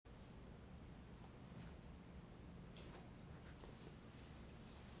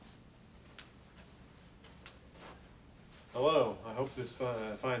Hello, I hope this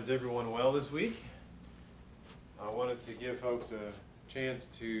finds everyone well this week. I wanted to give folks a chance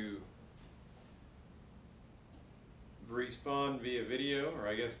to respond via video, or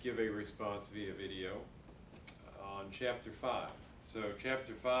I guess give a response via video on Chapter 5. So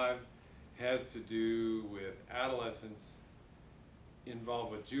Chapter 5 has to do with adolescents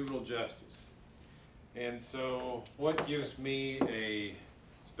involved with juvenile justice. And so what gives me a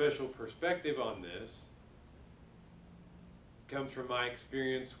special perspective on this comes from my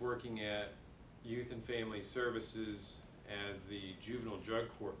experience working at Youth and Family Services as the Juvenile Drug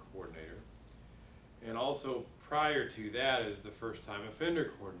Court Coordinator, and also prior to that as the First Time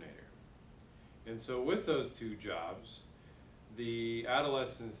Offender Coordinator. And so with those two jobs, the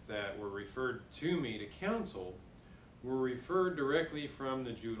adolescents that were referred to me to counsel were referred directly from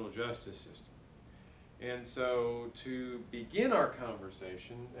the juvenile justice system. And so to begin our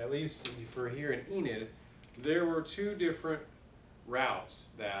conversation, at least for here in Enid, there were two different routes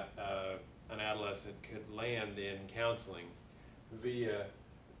that an adolescent could land in counseling via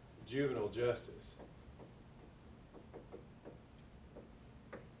juvenile justice.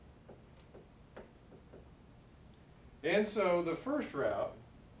 And so the first route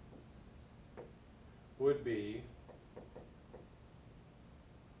would be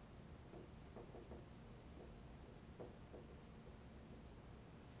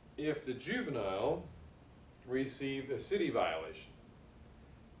if the juvenile received a city violation.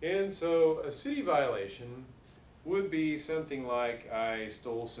 And so a city violation would be something like I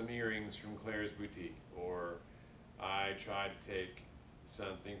stole some earrings from Claire's boutique, or I tried to take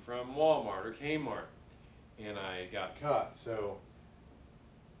something from Walmart or Kmart and I got caught. So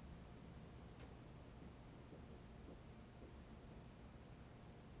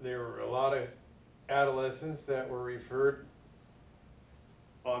there were a lot of adolescents that were referred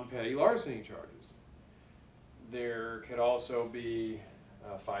on petty larceny charges. There could also be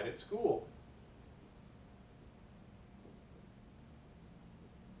a fight at school.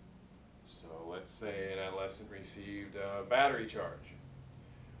 So let's say an adolescent received a battery charge.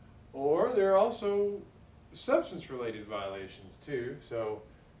 Or there are also substance-related violations too. So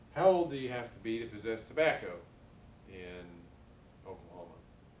how old do you have to be to possess tobacco in Oklahoma?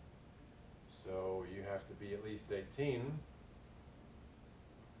 So you have to be at least 18.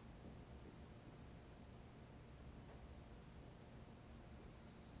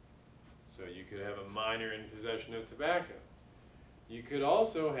 So you could have a minor in possession of tobacco. You could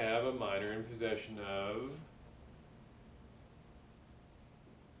also have a minor in possession of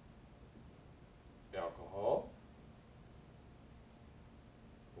alcohol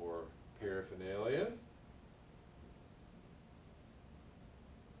or paraphernalia.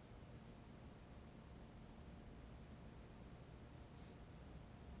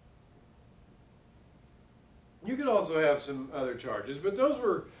 You could also have some other charges, but those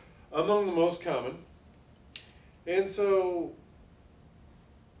were among the most common. And so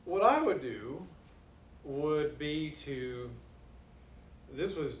what I would do would be to,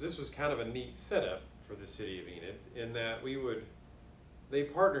 this was kind of a neat setup for the city of Enid, in that they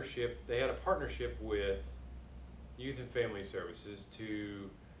had a partnership with Youth and Family Services to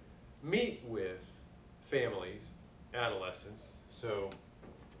meet with families, adolescents. So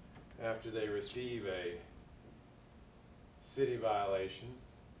after they receive a city violation,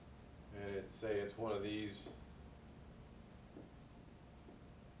 and say it's one of these,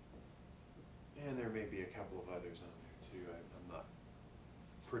 and there may be a couple of others on there too. I'm not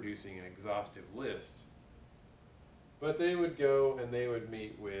producing an exhaustive list, but they would go and they would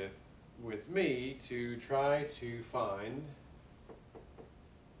meet with me to try to find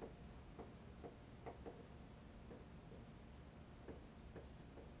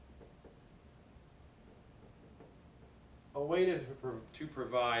a way to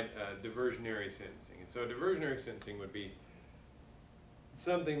provide diversionary sentencing. And so diversionary sentencing would be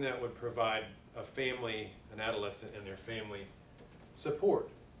something that would provide a family, an adolescent and their family support.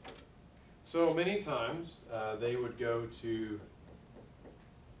 So many times they would go to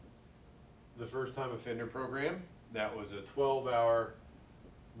the First Time Offender Program. That was a 12-hour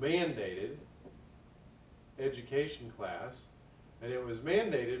mandated education class, and it was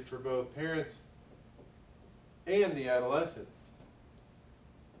mandated for both parents and the adolescents.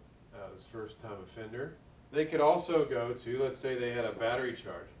 That was First Time Offender. They could also go to, let's say they had a battery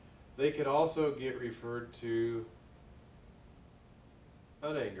charge, they could also get referred to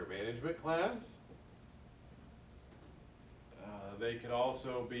an anger management class. They could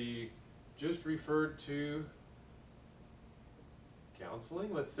also be just referred to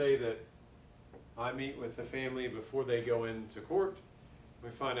counseling. Let's say that I meet with the family before they go into court We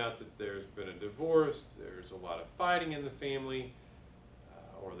find out that there's been a divorce, there's a lot of fighting in the family,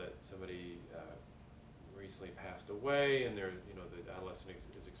 or that somebody recently passed away, and the adolescent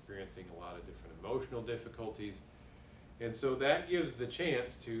is experiencing a lot of different emotional difficulties. And so that gives the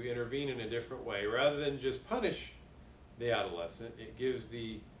chance to intervene in a different way. Rather than just punish the adolescent, it gives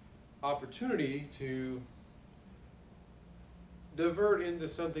the opportunity to divert into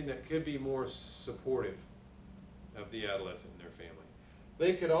something that could be more supportive of the adolescent and their family.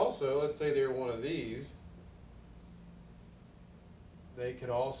 They could also, let's say they're one of these, they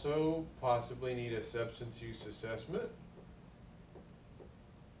could also possibly need a substance use assessment.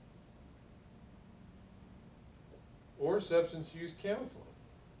 Or substance use counseling.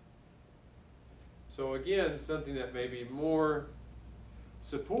 So again, something that may be more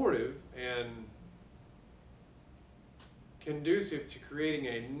supportive and conducive to creating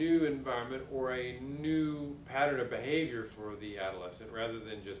a new environment or a new pattern of behavior for the adolescent rather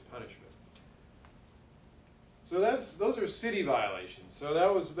than just punishment. So those are city violations. So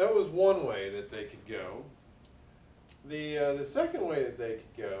that was one way that they could go. The second way that they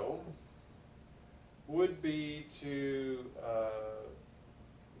could go would be to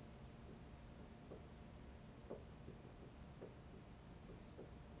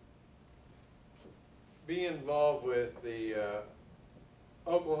be involved with the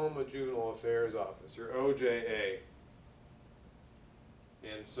Oklahoma Juvenile Affairs Office, or OJA.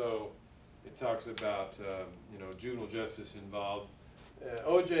 And so it talks about juvenile justice involved.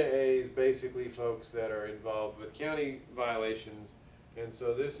 OJA is basically folks that are involved with county violations, and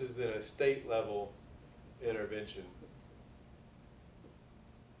so this is then a state level intervention.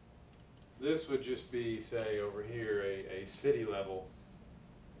 This would just be, say, over here, a city level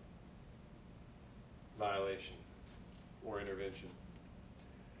violation or intervention.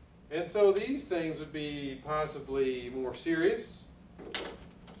 And so these things would be possibly more serious.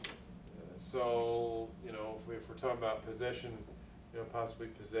 So, if we're talking about possession, possibly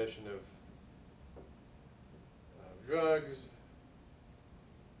possession of drugs,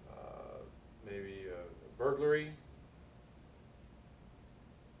 maybe burglary,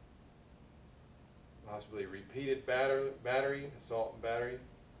 possibly repeated battery, assault and battery,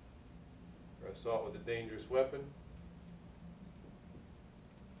 or assault with a dangerous weapon.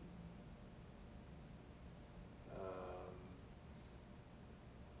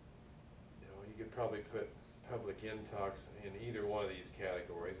 You could probably put public intox in either one of these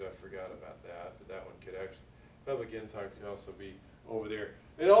categories. I forgot about that, but that one could actually, public intox could also be over there.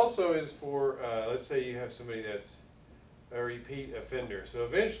 It also is for, let's say you have somebody that's a repeat offender. So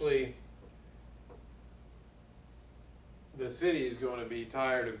eventually, the city is going to be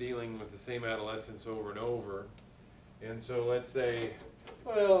tired of dealing with the same adolescents over and over. And so let's say,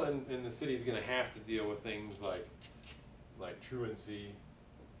 well, and the city's going to have to deal with things like truancy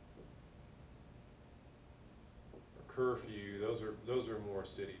or curfew. Those are more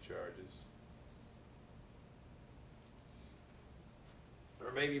city charges.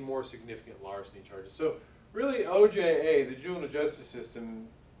 Or maybe more significant larceny charges. So really OJA, the juvenile justice system,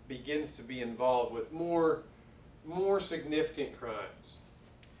 begins to be involved with more significant crimes.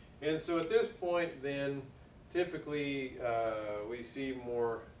 And so at this point then, typically we see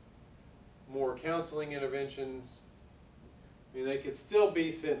more counseling interventions. I mean, they could still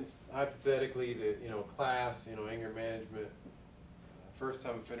be sentenced hypothetically to class, anger management, first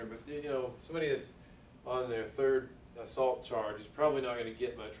time offender, but somebody that's on their third assault charge is probably not going to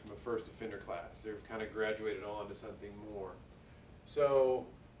get much from a first offender class. They've kind of graduated on to something more. So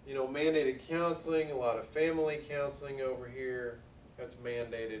mandated counseling, a lot of family counseling over here, that's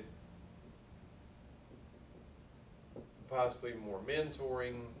mandated. Possibly more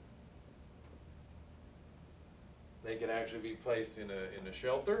mentoring. They could actually be placed in a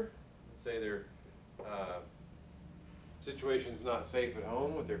shelter. Let's say their situation's not safe at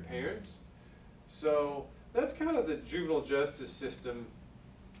home with their parents. So that's kind of the juvenile justice system,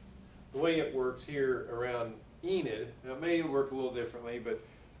 the way it works here around Enid. Now, it may work a little differently, but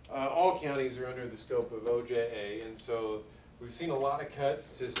all counties are under the scope of OJA, and so we've seen a lot of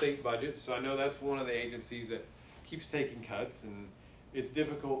cuts to state budgets. So I know that's one of the agencies that keeps taking cuts, and it's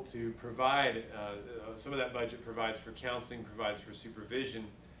difficult to provide. Some of that budget provides for counseling, provides for supervision.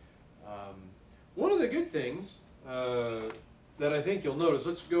 One of the good things that I think you'll notice,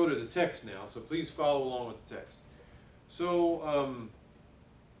 let's go to the text now, so please follow along with the text. So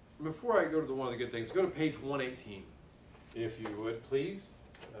before I go to one of the good things, go to page 118, if you would, please.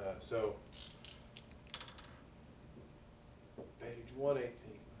 So page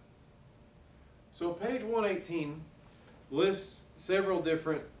 118. So page 118 lists several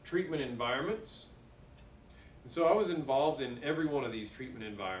different treatment environments, And so I was involved in every one of these treatment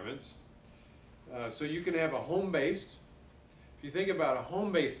environments. So you can have a home-based. If you think about a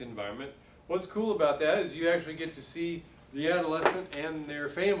home-based environment, what's cool about that is you actually get to see the adolescent and their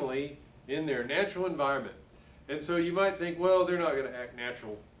family in their natural environment. And so you might think, well, they're not going to act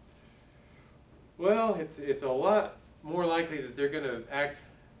natural. Well, it's a lot more likely that they're going to act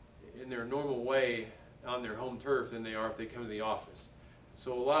in their normal way on their home turf than they are if they come to the office.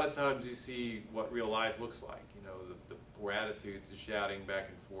 So a lot of times you see what real life looks like, you know, the poor attitudes, the shouting back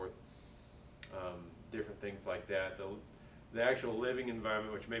and forth, different things like that. The actual living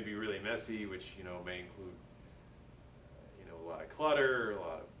environment, which may be really messy, which, you know, may include, you know, a lot of clutter, a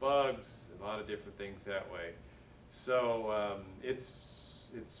lot of bugs, a lot of different things that way. So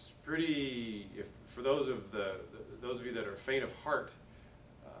it's pretty, for those of you that are faint of heart,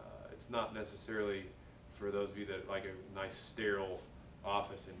 it's not necessarily for those of you that like a nice sterile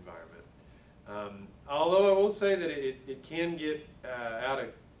office environment. Although I will say that it can get out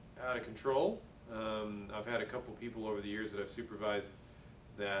of control. I've had a couple people over the years that I've supervised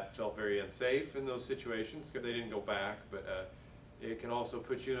that felt very unsafe in those situations. They didn't go back, but it can also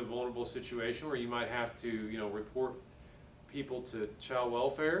put you in a vulnerable situation where you might have to, you know, report people to child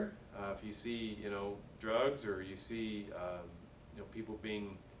welfare if you see, you know, drugs, or you see, you know, people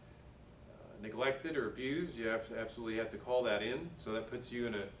being neglected or abused. You absolutely have to call that in. So that puts you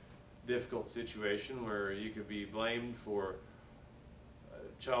in a difficult situation where you could be blamed for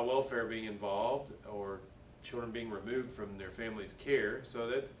child welfare being involved, or children being removed from their family's care.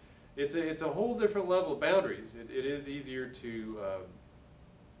 So it's a whole different level of boundaries. It is easier to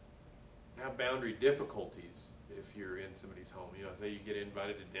have boundary difficulties if you're in somebody's home. You know, say you get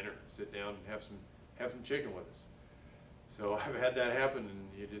invited to dinner, sit down and have some chicken with us. So I've had that happen,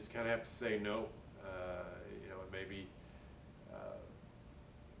 and you just kind of have to say no. You know, it may be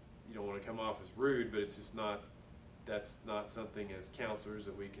you don't want to come off as rude, but it's just not. That's not something as counselors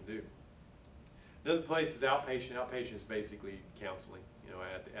that we can do. Another place is outpatient. Outpatient is basically counseling, you know,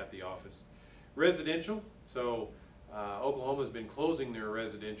 at the office. Residential. So Oklahoma's been closing their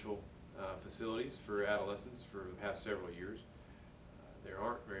residential facilities for adolescents for the past several years. There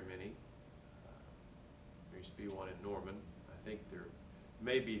aren't very many. There used to be one in Norman. I think there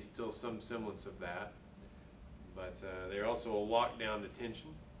may be still some semblance of that. But they're also a lockdown detention.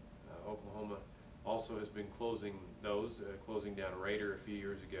 Oklahoma also has been closing those, closing down Raider a few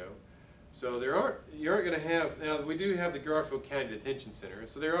years ago. So you aren't going to have, now we do have the Garfield County Detention Center,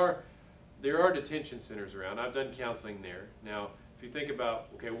 so there are detention centers around. I've done counseling there. Now, if you think about,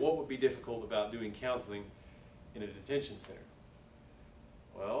 okay, what would be difficult about doing counseling in a detention center?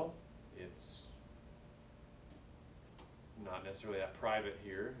 Well, it's not necessarily that private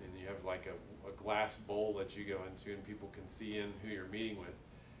here, and you have like a glass bowl that you go into and people can see in who you're meeting with.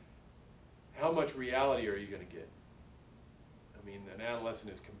 How much reality are you going to get? I mean, an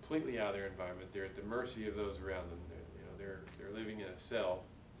adolescent is completely out of their environment. They're at the mercy of those around them. They're living in a cell,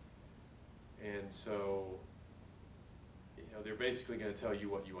 and so, you know, they're basically going to tell you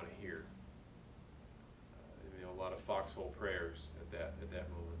what you want to hear. You know, a lot of foxhole prayers at that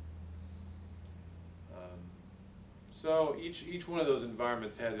moment. So each one of those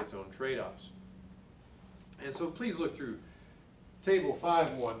environments has its own trade-offs, and so please look through Table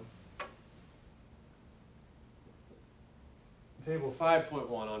 5.1. Table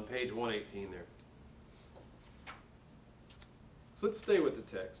 5.1 on page 118 there. So let's stay with the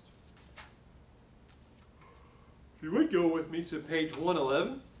text. If you would go with me to page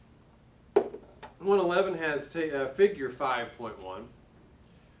 111. 111 has figure 5.1.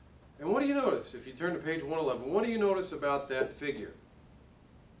 And what do you notice? If you turn to page 111, what do you notice about that figure?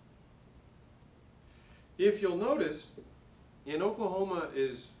 If you'll notice, and Oklahoma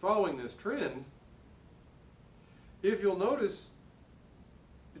is following this trend, if you'll notice,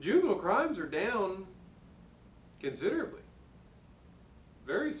 juvenile crimes are down considerably,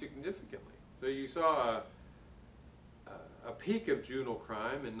 very significantly. So you saw a peak of juvenile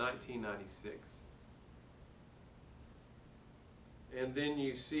crime in 1996. And then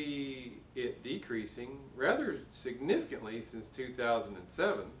you see it decreasing rather significantly since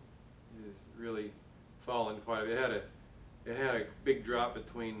 2007. It has really fallen quite a bit. It had a big drop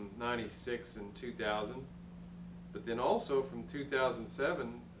between 96 and 2000. But then also from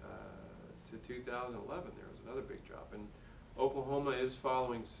 2007 to 2011, there was another big drop. And Oklahoma is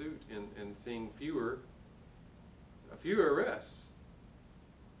following suit and seeing fewer arrests.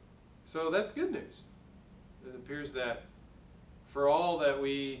 So that's good news. It appears that for all that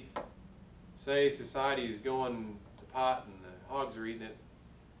we say society is going to pot and the hogs are eating it,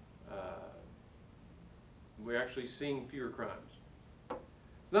 we're actually seeing fewer crimes.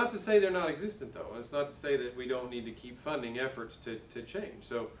 It's not to say they're not existent, though. It's not to say that we don't need to keep funding efforts to change.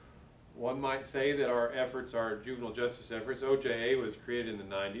 So one might say that our efforts are juvenile justice efforts. OJA was created in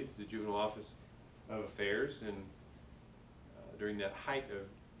the 90s, the Juvenile Office of Affairs, and during that height of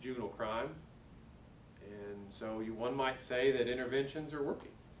juvenile crime. And so one might say that interventions are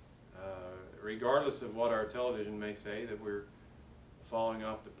working, regardless of what our television may say, that we're falling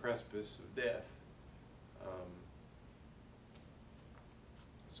off the precipice of death.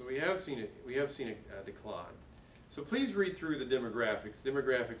 So we have seen a decline. So please read through the demographics.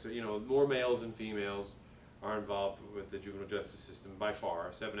 Demographics are, more males than females are involved with the juvenile justice system by far.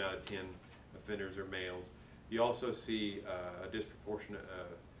 7 out of 10 offenders are males. You also see a disproportionate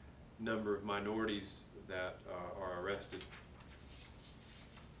number of minorities that are arrested.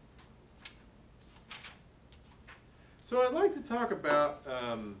 So I'd like to talk about,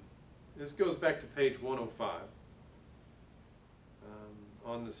 this goes back to page 105.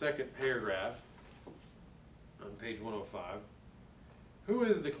 On the second paragraph, on page 105, who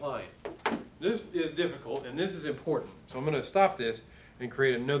is the client? This is difficult and this is important. So I'm going to stop this and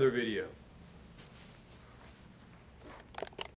create another video.